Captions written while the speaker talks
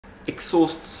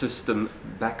Exhaust system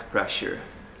back pressure.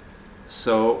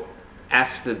 So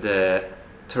after the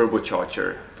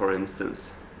turbocharger, for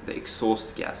instance, the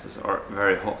exhaust gases are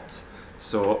very hot.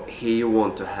 So here you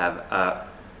want to have a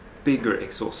bigger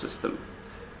exhaust system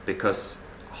because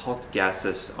hot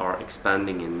gases are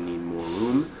expanding and need more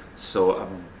room. So a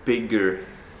bigger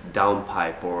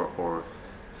downpipe or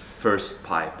first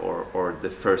pipe or the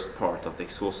first part of the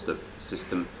exhaust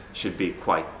system should be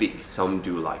quite big. Some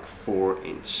do like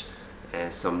 4-inch,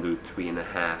 some do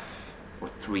 3.5 or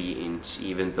 3-inch,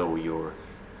 even though your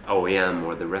OEM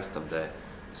or the rest of the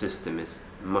system is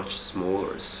much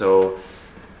smaller. So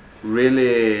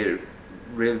really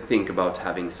think about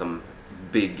having some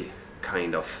big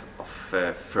kind of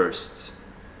first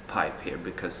pipe here,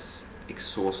 because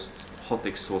hot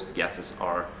exhaust gases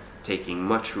are taking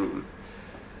much room.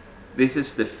 This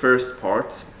is the first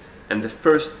part, and the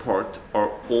first part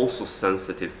are also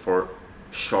sensitive for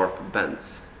sharp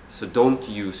bends. So don't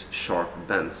use sharp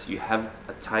bends. You have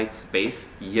a tight space,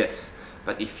 yes,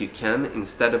 but if you can,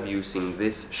 instead of using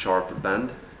this sharp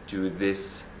bend, do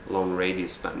this long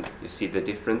radius bend. You see the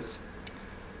difference?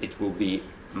 It will be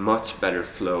much better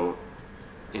flow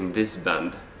in this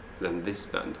bend than this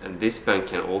bend, and this bend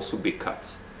can also be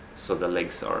cut, so the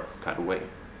legs are cut away.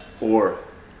 Or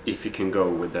if you can go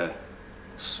with a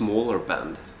smaller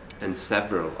bend and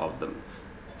several of them,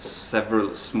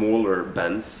 several smaller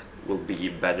bends will be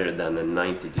better than a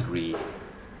 90-degree.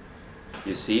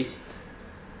 You see,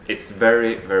 it's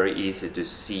very easy to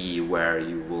see where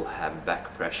you will have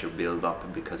back pressure build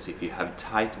up, because if you have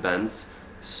tight bends,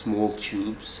 small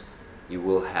tubes, you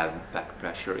will have back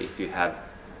pressure. If you have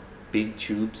big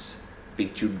tubes,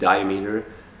 big tube diameter,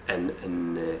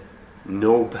 and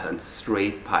no bends,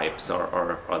 straight pipes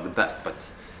are the best,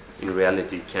 but in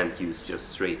reality you can't use just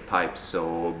straight pipes.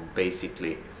 So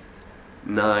basically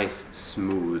nice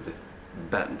smooth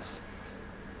bends.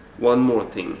 One more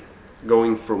thing,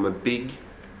 going from a big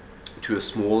to a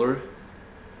smaller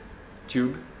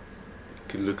tube, it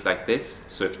could look like this.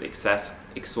 So if the exhaust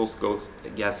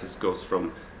gases goes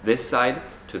from this side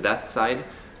to that side,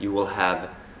 you will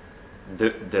have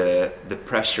the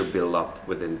pressure build up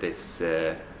within this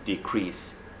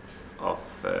decrease of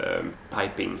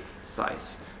piping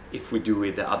size. If we do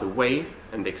it the other way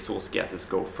and the exhaust gases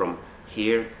go from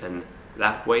here and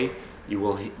that way, you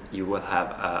will have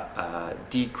a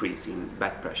decrease in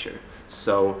back pressure.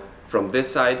 So from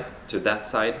this side to that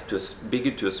side, to a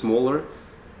bigger to a smaller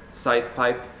size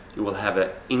pipe, you will have an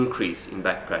increase in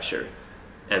back pressure,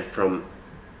 and from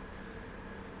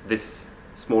this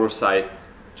smaller side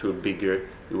to a bigger,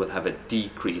 you will have a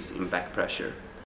decrease in back pressure.